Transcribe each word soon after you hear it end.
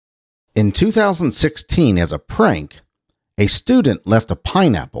In 2016, as a prank, a student left a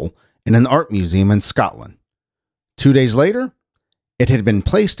pineapple in an art museum in Scotland. 2 days later, it had been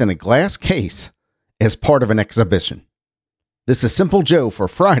placed in a glass case as part of an exhibition. This is Simple Joe for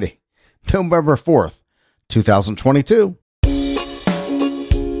Friday, November 4th, 2022.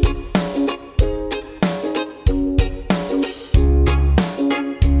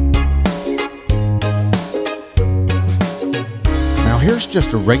 Now here's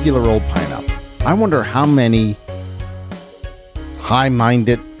just a regular old pineapple. I wonder how many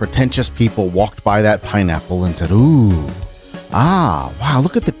high-minded, pretentious people walked by that pineapple and said, ooh, wow,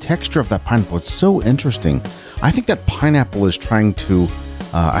 look at the texture of that pineapple. It's so interesting. I think that pineapple is trying to,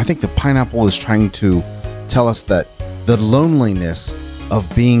 tell us that the loneliness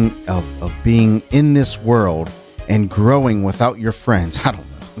of being in this world and growing without your friends. I don't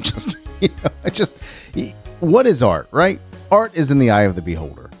know. What is art, right? Art is in the eye of the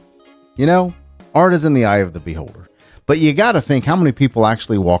beholder. Art is in the eye of the beholder. But you got to think how many people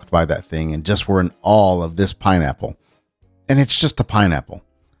actually walked by that thing and just were in awe of this pineapple. And it's just a pineapple.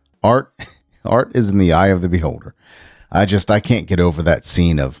 Art is in the eye of the beholder. I can't get over that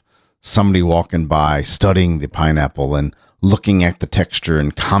scene of somebody walking by, studying the pineapple and looking at the texture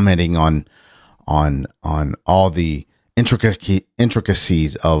and commenting on all the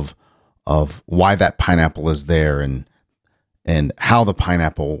intricacies of why that pineapple is there and how the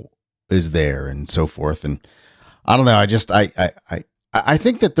pineapple is there and so forth. And I don't know. I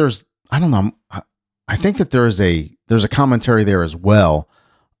think that there's a commentary there as well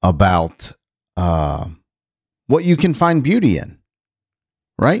about what you can find beauty in,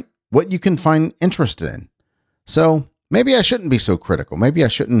 right? What you can find interest in. So maybe I shouldn't be so critical. Maybe I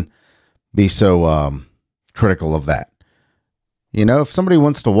shouldn't be so critical of that. If somebody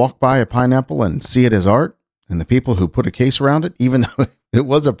wants to walk by a pineapple and see it as art, and the people who put a case around it, even though it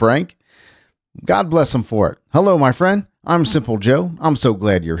was a prank, God bless them for it. Hello, my friend. I'm Simple Joe. I'm so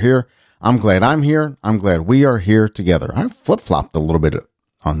glad you're here. I'm glad I'm here. I'm glad we are here together. I flip-flopped a little bit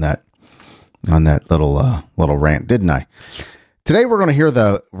on that little rant, didn't I? Today we're going to hear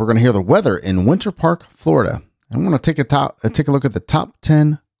the weather in Winter Park, Florida. I'm going to take a look at the top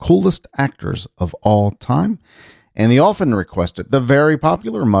 10 coolest actors of all time, and the often requested, the very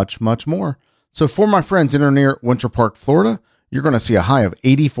popular, much, much more. So for my friends in or near Winter Park, Florida, you're going to see a high of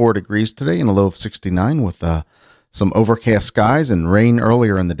 84 degrees today and a low of 69 with some overcast skies and rain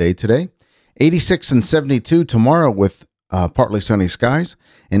earlier in the day today. 86 and 72 tomorrow with partly sunny skies,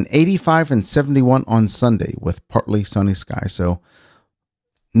 and 85 and 71 on Sunday with partly sunny skies. So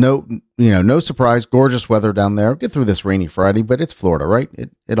no surprise, gorgeous weather down there. Get through this rainy Friday, but it's Florida, right?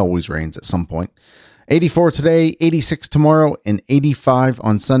 It always rains at some point. 84 today, 86 tomorrow, and 85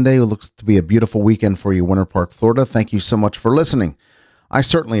 on Sunday. It looks to be a beautiful weekend for you, Winter Park, Florida. Thank you so much for listening. I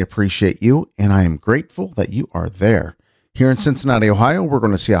certainly appreciate you, and I am grateful that you are there. Here in Cincinnati, Ohio, we're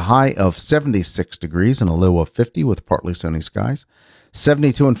going to see a high of 76 degrees and a low of 50 with partly sunny skies.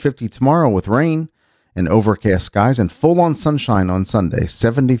 72 and 50 tomorrow with rain and overcast skies, and full-on sunshine on Sunday,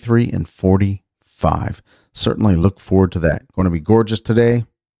 73 and 45. Certainly look forward to that. Going to be gorgeous today.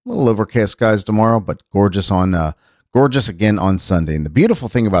 A little overcast skies tomorrow, but gorgeous again on Sunday. And the beautiful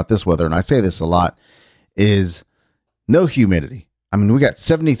thing about this weather, and I say this a lot, is no humidity. I mean, we got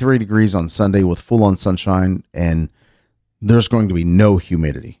 73 degrees on Sunday with full-on sunshine, and there's going to be no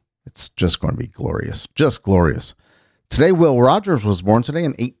humidity. It's just going to be glorious, just glorious. Today, Will Rogers was born today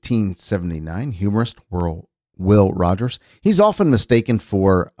in 1879. Humorist Will Rogers. He's often mistaken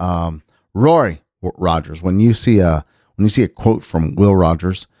for Roy Rogers. When you see a quote from Will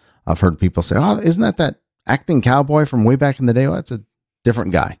Rogers, I've heard people say, "Oh, isn't that acting cowboy from way back in the day?" Well, that's a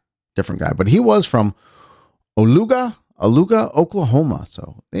different guy. But he was from Aluga, Oklahoma.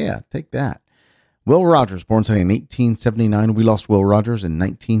 So yeah, take that. Will Rogers, born today in 1879. We lost Will Rogers in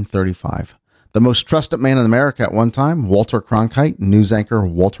 1935. The most trusted man in America at one time, Walter Cronkite, news anchor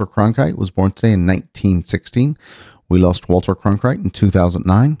Walter Cronkite, was born today in 1916. We lost Walter Cronkite in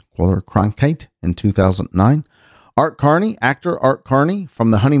 2009. Walter Cronkite in 2009. Art Carney, actor Art Carney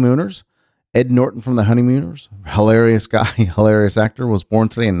from The Honeymooners. Ed Norton from The Honeymooners. Hilarious guy, hilarious actor, was born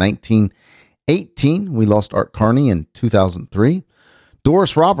today in 1918. We lost Art Carney in 2003.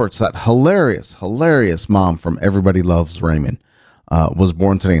 Doris Roberts, that hilarious mom from Everybody Loves Raymond, was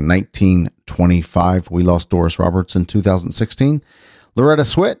born today in 1925. We lost Doris Roberts in 2016. Loretta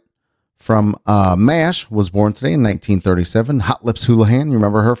Swit from MASH was born today in 1937. Hot Lips Houlihan, you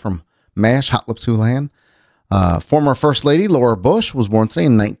remember her from MASH, Hot Lips Houlihan. Former First Lady Laura Bush was born today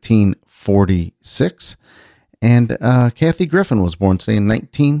in 1946. And Kathy Griffin was born today in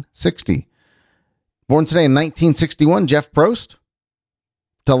 1960. Born today in 1961, Jeff Prost.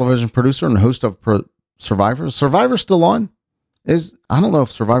 television producer and host of Survivor. Is Survivor still on? I don't know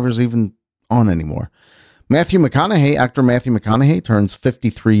if Survivor's even on anymore. Matthew McConaughey, actor Matthew McConaughey, turns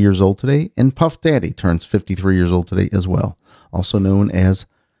 53 years old today, and Puff Daddy turns 53 years old today as well, also known as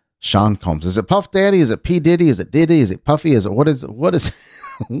Sean Combs. Is it Puff Daddy? Is it P. Diddy? Is it Diddy? Is it Puffy?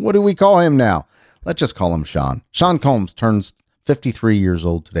 What do we call him now? Let's just call him Sean. Sean Combs turns 53 years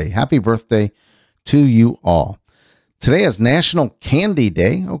old today. Happy birthday to you all. Today is National Candy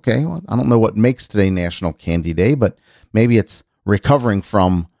Day. Okay, well, I don't know what makes today National Candy Day, but maybe it's recovering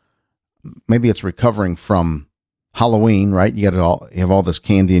from Halloween, right? You have all this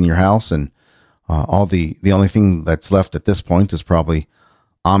candy in your house, and the only thing that's left at this point is probably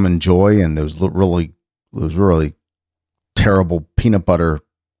Almond Joy and those really terrible peanut butter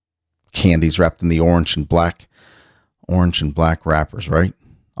candies wrapped in the orange and black wrappers, right?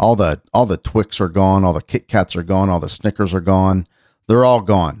 All the Twix are gone, all the Kit Kats are gone, all the Snickers are gone. They're all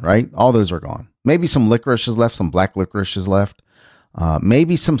gone, right? All those are gone. Maybe some licorice is left, some black licorice is left.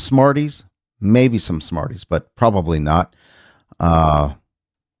 Maybe some Smarties, but probably not.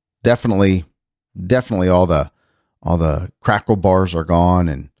 Definitely all the Crackle bars are gone,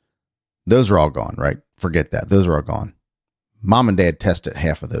 and those are all gone, right? Forget that. Those are all gone. Mom and Dad tested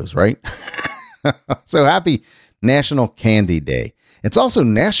half of those, right? So happy National Candy Day. It's also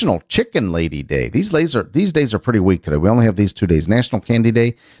National Chicken Lady Day. These days are pretty weak today. We only have these 2 days. National Candy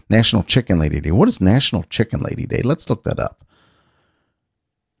Day, National Chicken Lady Day. What is National Chicken Lady Day? Let's look that up.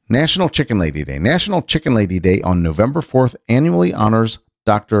 National Chicken Lady Day. National Chicken Lady Day on November 4th annually honors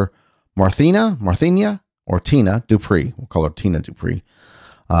Dr. Tina Dupree. We'll call her Tina Dupree.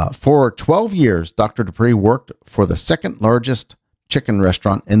 For 12 years, Dr. Dupree worked for the second largest chicken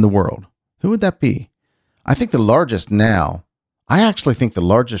restaurant in the world. Who would that be? I think the largest now. I actually think the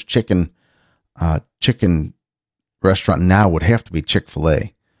largest chicken restaurant now would have to be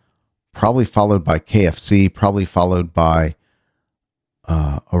Chick-fil-A. Probably followed by KFC, probably followed by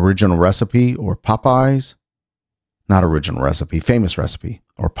Original Recipe or Popeyes. Not Original Recipe, Famous Recipe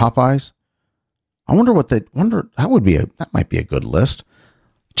or Popeyes. I wonder that might be a good list.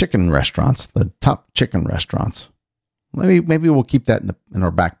 Chicken restaurants, the top chicken restaurants. Maybe we'll keep that in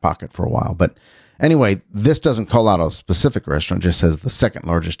our back pocket for a while. But anyway, this doesn't call out a specific restaurant, it just says the second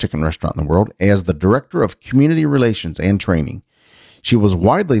largest chicken restaurant in the world. As the director of community relations and training, she was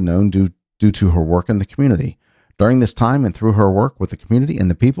widely known due to her work in the community. During this time and through her work with the community and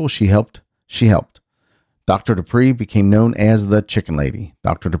the people she helped. Dr. Dupree became known as the Chicken Lady.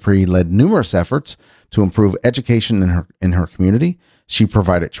 Dr. Dupree led numerous efforts to improve education in her community. She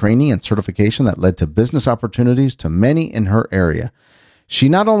provided training and certification that led to business opportunities to many in her area. She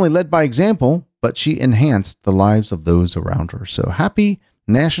not only led by example, but she enhanced the lives of those around her. So happy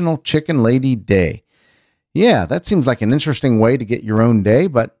National Chicken Lady Day. Yeah, that seems like an interesting way to get your own day,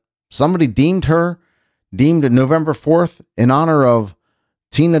 but somebody deemed November 4th in honor of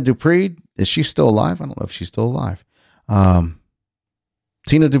Tina Dupree. Is she still alive? I don't know if she's still alive.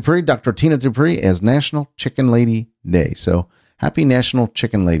 Tina Dupree, Dr. Tina Dupree, as National Chicken Lady Day. So happy National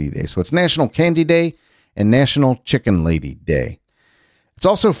Chicken Lady Day. So it's National Candy Day and National Chicken Lady Day. It's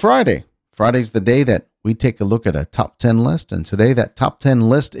also Friday. Friday's the day that we take a look at a top 10 list. And today that top 10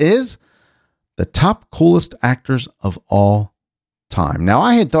 list is the top coolest actors of all time. Now,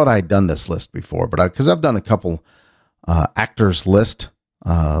 I had thought I had done this list before, but because I've done a couple actors list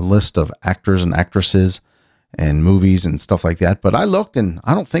of actors and actresses and movies and stuff like that. But I looked and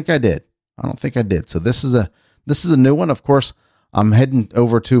I don't think I did. So this is a new one. Of course, I'm heading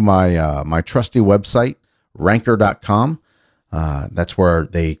over to my trusty website, ranker.com. That's where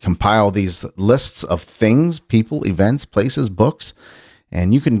they compile these lists of things, people, events, places, books,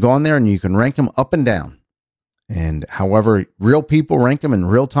 and you can go on there and you can rank them up and down. And however real people rank them in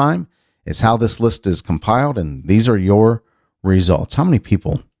real time is how this list is compiled. And these are your results. How many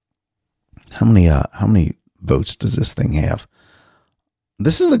votes does this thing have?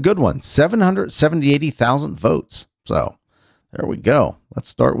 This is a good one. 778,000 votes. So there we go. Let's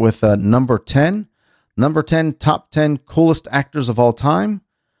start with number 10. Number 10, top 10 coolest actors of all time.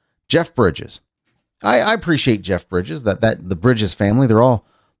 Jeff Bridges. I appreciate Jeff Bridges, that the Bridges family, they're all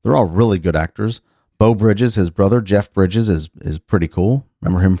really good actors. Beau Bridges, his brother, Jeff Bridges, is pretty cool.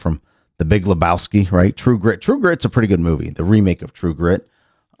 Remember him from The Big Lebowski, right? True Grit. True Grit's a pretty good movie. The remake of True Grit.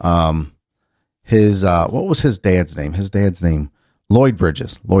 What was his dad's name? His dad's name, Lloyd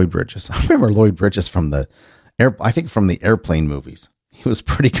Bridges. I remember Lloyd Bridges from the Airplane movies. He was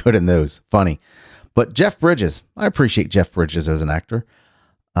pretty good in those. Funny. But Jeff Bridges, I appreciate Jeff Bridges as an actor.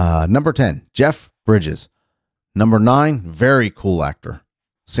 Number 10, Jeff Bridges. Number 9, very cool actor,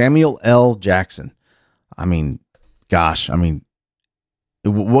 Samuel L. Jackson.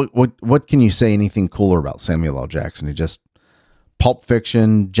 what can you say anything cooler about Samuel L. Jackson? He just Pulp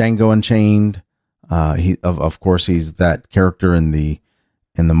Fiction, Django Unchained. He of course he's that character in the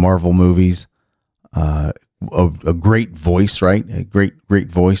Marvel movies. A great voice, right? A great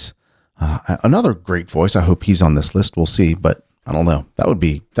voice. Another great voice. I hope he's on this list. We'll see, but I don't know. That would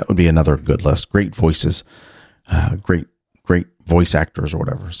be another good list. Great voices, great voice actors or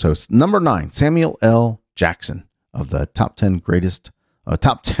whatever. So it's number 9, Samuel L. Jackson of the top 10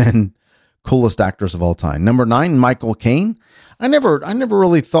 coolest actors of all time. Number 9, Michael Caine. I never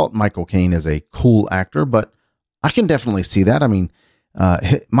really thought Michael Caine as a cool actor, but I can definitely see that. I mean,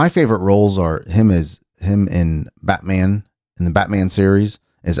 my favorite roles are him in Batman, in the Batman series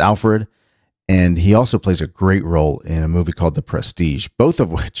as Alfred, and he also plays a great role in a movie called The Prestige, both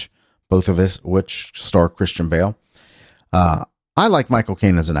of which star Christian Bale. I like Michael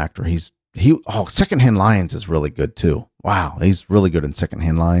Caine as an actor. Secondhand Lions is really good too. Wow, he's really good in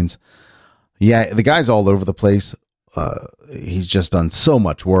Secondhand Lions. Yeah, the guy's all over the place. He's just done so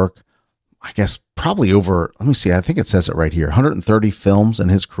much work. I guess probably over, let me see, I think it says it right here, 130 films in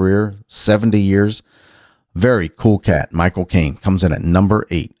his career, 70 years. Very cool cat. Michael Caine comes in at number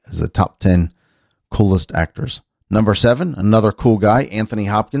 8 as the top 10 coolest actors. Number 7, another cool guy, Anthony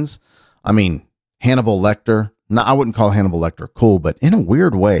Hopkins. I mean, Hannibal Lecter. No, I wouldn't call Hannibal Lecter cool, but in a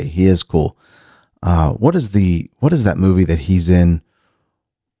weird way, he is cool. What is that movie that he's in?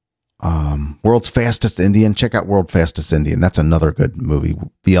 World's Fastest Indian. Check out World's Fastest Indian. That's another good movie.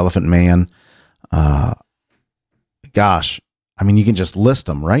 The Elephant Man. Gosh, I mean, you can just list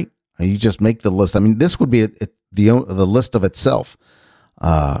them, right? You just make the list. I mean, this would be the list of itself.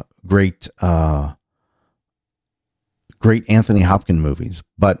 Great Anthony Hopkins movies,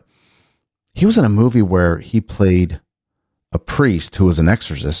 but he was in a movie where he played a priest who was an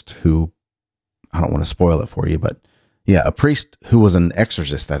exorcist who, I don't want to spoil it for you, but yeah, a priest who was an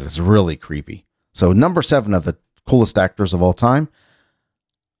exorcist that is really creepy. So number 7 of the coolest actors of all time,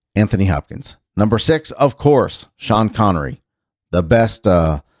 Anthony Hopkins. Number 6, of course, Sean Connery, the best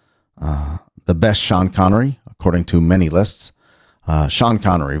Sean Connery, according to many lists. Sean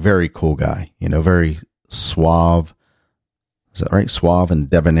Connery, very cool guy, very suave. Is that right? Suave and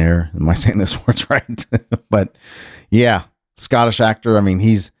debonair. Am I saying those words right? But yeah, Scottish actor. I mean,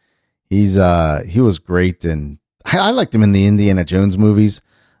 he was great, and I liked him in the Indiana Jones movies,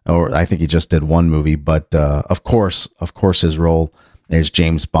 or I think he just did one movie. But of course, his role as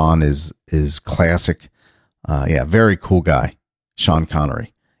James Bond is classic. Yeah, very cool guy, Sean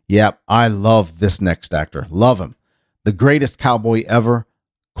Connery. Yep, I love this next actor. Love him. The greatest cowboy ever.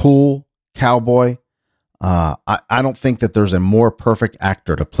 Cool cowboy. I don't think that there's a more perfect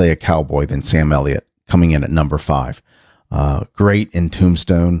actor to play a cowboy than Sam Elliott, coming in at number 5. Great in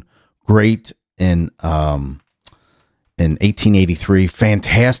Tombstone. Great in 1883.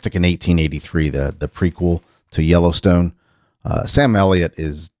 Fantastic in 1883, the prequel to Yellowstone. Sam Elliott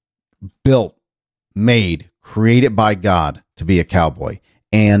is built, made, created by God to be a cowboy,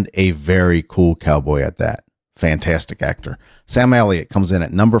 and a very cool cowboy at that. Fantastic actor. Sam Elliott comes in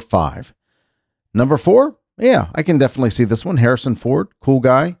at number 5. Number 4, yeah, I can definitely see this one. Harrison Ford, cool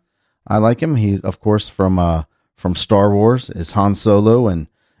guy. I like him. He's, of course, from Star Wars, is Han Solo and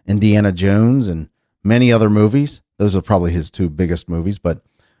Indiana Jones and many other movies. Those are probably his 2 biggest movies, but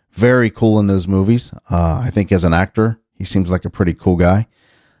very cool in those movies. I think as an actor, he seems like a pretty cool guy.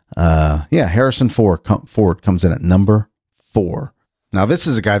 Yeah, Harrison Ford comes in at number 4. Now, this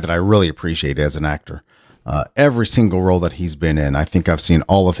is a guy that I really appreciate as an actor. Every single role that he's been in, I think I've seen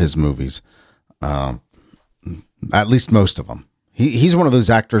all of his movies. At least most of them. He's one of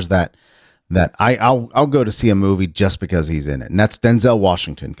those actors that I'll go to see a movie just because he's in it, and that's Denzel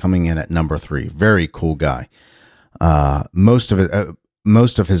Washington coming in at number 3. Very cool guy. Most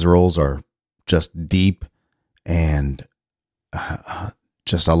of his roles are just deep and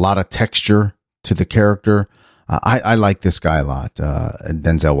just a lot of texture to the character. I like this guy a lot.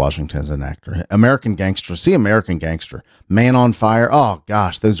 Denzel Washington as an actor. American Gangster. See American Gangster. Man on Fire. Oh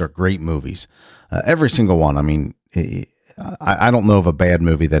gosh, those are great movies. Every single one. I mean, I don't know of a bad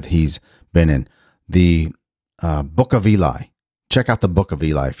movie that he's been in. The Book of Eli. Check out the Book of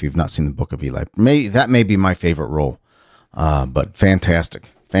Eli if you've not seen the Book of Eli. That may be my favorite role. But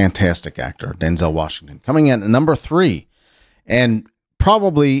fantastic actor, Denzel Washington, coming in at number 3, and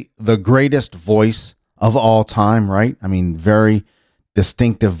probably the greatest voice of all time, right? I mean, very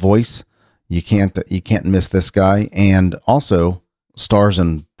distinctive voice. You can't miss this guy, and also stars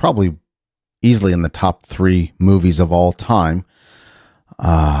in probably easily in the top 3 movies of all time.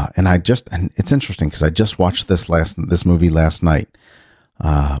 And it's interesting because I just watched this movie last night.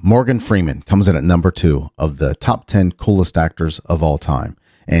 Morgan Freeman comes in at number 2 of the top 10 coolest actors of all time.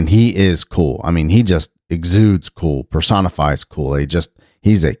 And he is cool. I mean, he just exudes cool, personifies cool.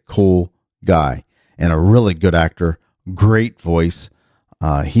 He's a cool guy and a really good actor. Great voice.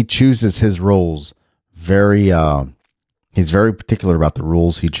 He chooses his roles he's very particular about the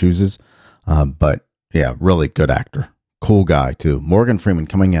roles he chooses. But yeah, really good actor. Cool guy too. Morgan Freeman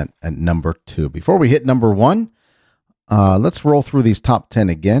coming at number 2. Before we hit number 1, let's roll through these top 10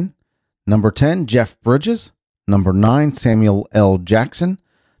 again. Number 10, Jeff Bridges. Number 9, Samuel L. Jackson.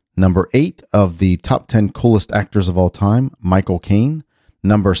 Number 8 of the top 10 coolest actors of all time, Michael Caine.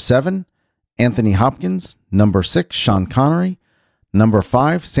 Number 7, Anthony Hopkins. Number 6, Sean Connery. Number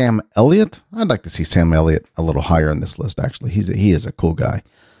 5, Sam Elliott. I'd like to see Sam Elliott a little higher in this list, actually. He is a cool guy.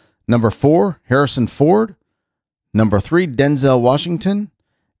 Number 4, Harrison Ford. Number 3, Denzel Washington.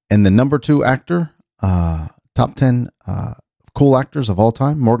 And the number 2 actor, top 10 cool actors of all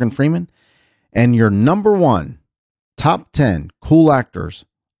time, Morgan Freeman. And your number 1 top 10 cool actors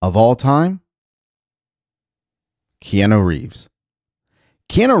of all time, Keanu Reeves.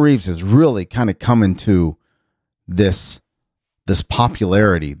 Keanu Reeves has really kind of come into this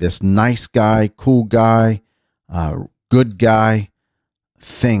popularity, this nice guy, cool guy, good guy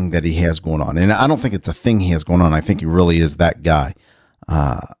thing that he has going on. And I don't think it's a thing he has going on. I think he really is that guy.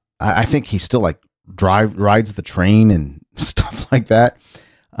 I think he still rides the train and stuff like that.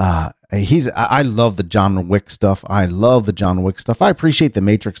 I love the John Wick stuff. I appreciate the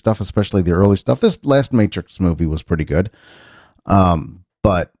Matrix stuff, especially the early stuff. This last Matrix movie was pretty good.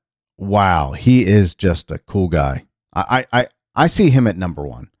 But wow, he is just a cool guy. I see him at number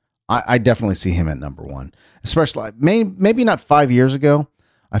 1. I definitely see him at number 1, especially maybe not 5 years ago.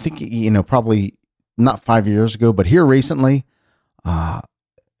 I think, probably not 5 years ago, but here recently,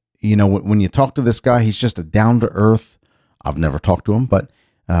 when you talk to this guy, he's just a down to earth. I've never talked to him, but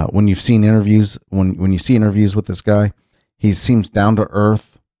when you've seen interviews, when you see interviews with this guy, he seems down to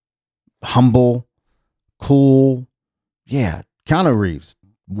earth, humble, cool. Yeah. Keanu Reeves,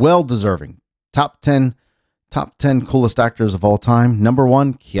 well deserving. Top 10 coolest actors of all time. Number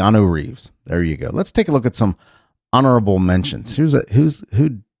 1, Keanu Reeves. There you go. Let's take a look at some honorable mentions. Who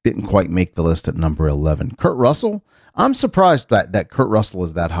didn't quite make the list at number 11? Kurt Russell. I'm surprised that Kurt Russell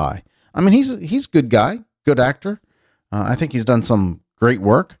is that high. I mean, he's a good guy, good actor. I think he's done some great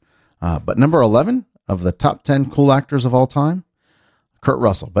work. But number 11 of the top 10 cool actors of all time, Kurt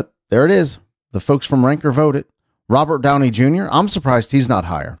Russell. But there it is. The folks from Ranker voted. Robert Downey Jr., I'm surprised he's not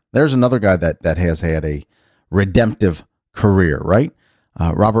higher. There's another guy that has had a redemptive career, right?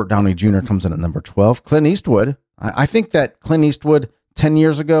 Robert Downey Jr. comes in at number 12. Clint Eastwood. I think that Clint Eastwood 10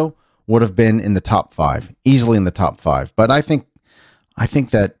 years ago would have been in the top 5, easily in the top 5. But I think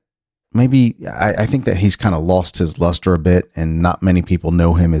that maybe he's kind of lost his luster a bit, and not many people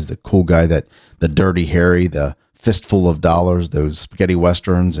know him as the cool guy, that the Dirty Harry, the Fistful of Dollars, those spaghetti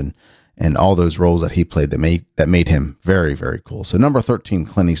westerns, and all those roles that he played that made him very, very cool. So number 13,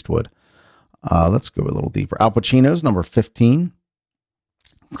 Clint Eastwood. Let's go a little deeper. Al Pacino's number 15.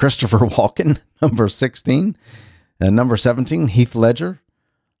 Christopher Walken, number 16. And number 17, Heath Ledger.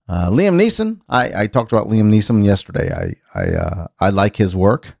 Liam Neeson. I talked about Liam Neeson yesterday. I like his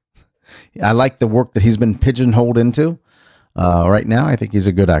work. I like the work that he's been pigeonholed into. Right now, I think he's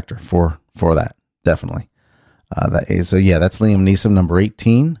a good actor for that. Definitely. That's Liam Neeson, number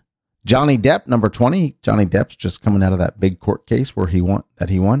 18. Johnny Depp, number 20. Johnny Depp's just coming out of that big court case where he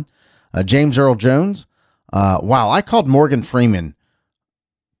won. James Earl Jones. Wow, I called Morgan Freeman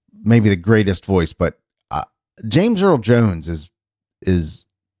maybe the greatest voice, but James Earl Jones is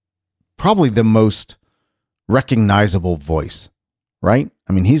probably the most recognizable voice, right?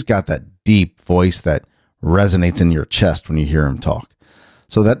 I mean, he's got that deep voice that resonates in your chest when you hear him talk.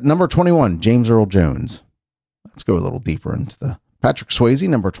 So that number 21, James Earl Jones. Let's go a little deeper into the Patrick Swayze,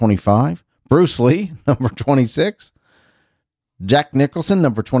 number 25. Bruce Lee, number 26. Jack Nicholson,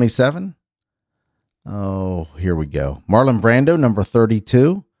 number 27. Oh, here we go. Marlon Brando, number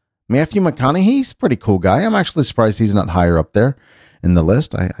 32. Matthew McConaughey, he's a pretty cool guy. I'm actually surprised he's not higher up there in the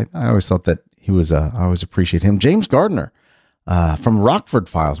list. I always thought that he was, I always appreciate him. James Gardner from Rockford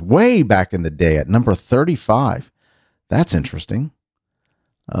Files, way back in the day at number 35. That's interesting.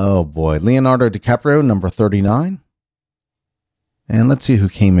 Oh, boy. Leonardo DiCaprio, number 39. And let's see who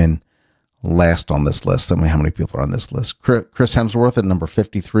came in last on this list. Tell me how many people are on this list. Chris Hemsworth at number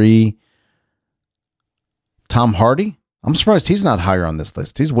 53. Tom Hardy. I'm surprised he's not higher on this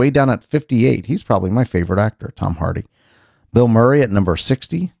list. He's way down at 58. He's probably my favorite actor, Tom Hardy. Bill Murray at number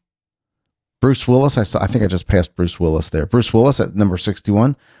 60. Bruce Willis. I think I just passed Bruce Willis there. Bruce Willis at number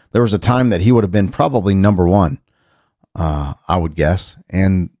 61. There was a time that he would have been probably number 1 I would guess.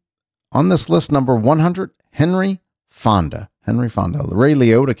 And on this list, number 100, Henry Fonda. Henry Fonda. Ray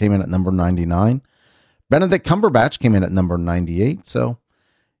Liotta came in at number 99. Benedict Cumberbatch came in at number 98. So,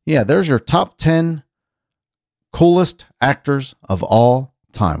 yeah, there's your top 10 coolest actors of all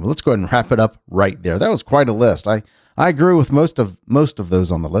time. Let's go ahead and wrap it up right there. That was quite a list. I agree with most of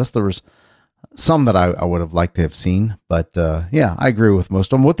those on the list. There was some that I would have liked to have seen, but yeah, I agree with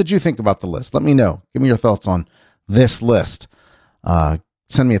most of them. What did you think about the list? Let me know. Give me your thoughts on this list.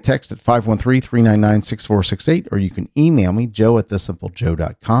 Send me a text at 513-399-6468, or you can email me,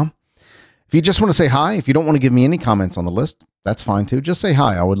 joe@thesimplejoe.com. If you just want to say hi, if you don't want to give me any comments on the list, that's fine too. Just say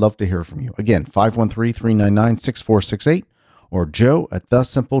hi. I would love to hear from you. Again, 513-399-6468 or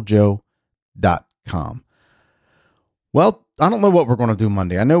joe@thesimplejoe.com. Well, I don't know what we're going to do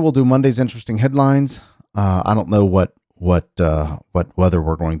Monday. I know we'll do Monday's interesting headlines. I don't know what weather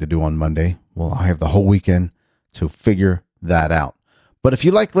we're going to do on Monday. Well, I have the whole weekend to figure that out. But if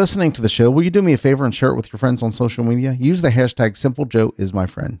you like listening to the show, will you do me a favor and share it with your friends on social media? Use the hashtag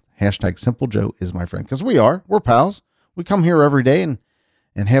 #SimpleJoeIsMyFriend. Hashtag #SimpleJoeIsMyFriend. Because we're pals. We come here every day and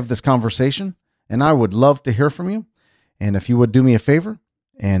have this conversation. And I would love to hear from you. And if you would do me a favor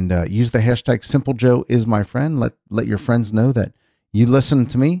and use the hashtag #SimpleJoeIsMyFriend, let your friends know that you listen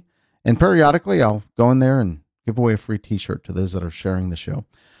to me. And periodically I'll go in there and give away a free t-shirt to those that are sharing the show.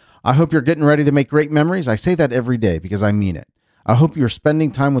 I hope you're getting ready to make great memories. I say that every day because I mean it. I hope you're spending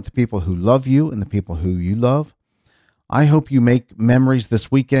time with the people who love you and the people who you love. I hope you make memories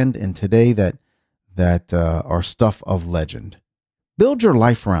this weekend and today that are stuff of legend. Build your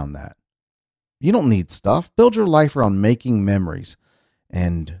life around that. You don't need stuff. Build your life around making memories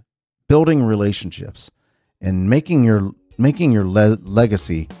and building relationships and making your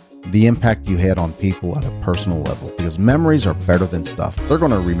legacy the impact you had on people at a personal level, because memories are better than stuff. They're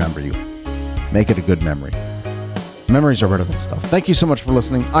going to remember you. Make it a good memory. Memories are better than stuff. Thank you so much for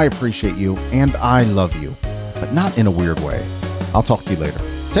listening. I appreciate you and I love you, but not in a weird way. I'll talk to you later.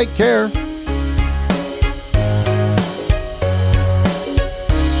 Take care.